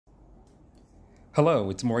Hello,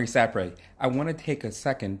 it's Maurice Apre. I want to take a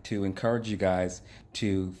second to encourage you guys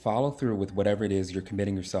to follow through with whatever it is you're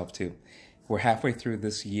committing yourself to. We're halfway through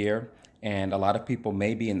this year, and a lot of people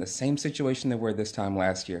may be in the same situation they were this time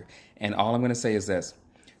last year. And all I'm going to say is this: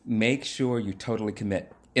 make sure you totally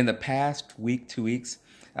commit. In the past week, 2 weeks,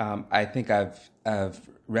 I think I've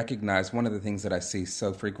recognized one of the things that I see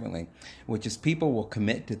so frequently, which is people will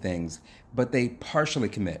commit to things, but they partially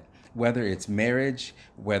commit, whether it's marriage,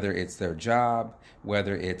 whether it's their job,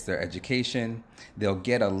 whether it's their education. They'll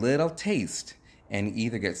get a little taste and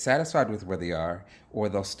either get satisfied with where they are or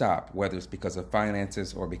they'll stop, whether it's because of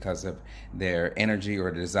finances or because of their energy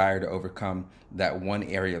or desire to overcome that one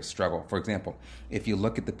area of struggle. For example, if you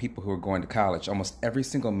look at the people who are going to college, almost every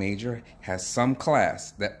single major has some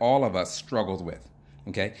class that all of us struggled with.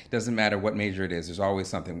 Okay? Doesn't matter what major it is, there's always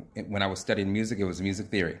something. When I was studying music, it was music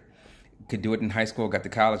theory. Could do it in high school, got to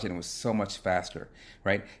college, and it was so much faster,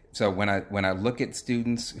 right? So when I look at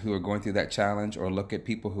students who are going through that challenge, or look at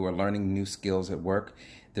people who are learning new skills at work,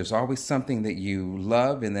 there's always something that you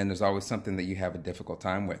love, and then there's always something that you have a difficult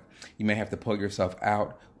time with. You may have to pull yourself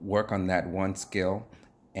out, work on that one skill,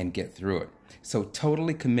 and get through it. So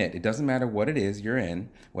totally commit. It doesn't matter what it is you're in,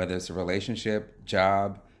 whether it's a relationship,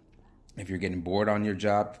 job. If you're getting bored on your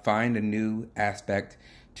job, find a new aspect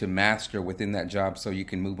to master within that job so you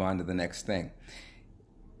can move on to the next thing.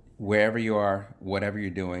 Wherever you are, whatever you're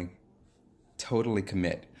doing, totally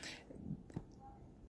commit.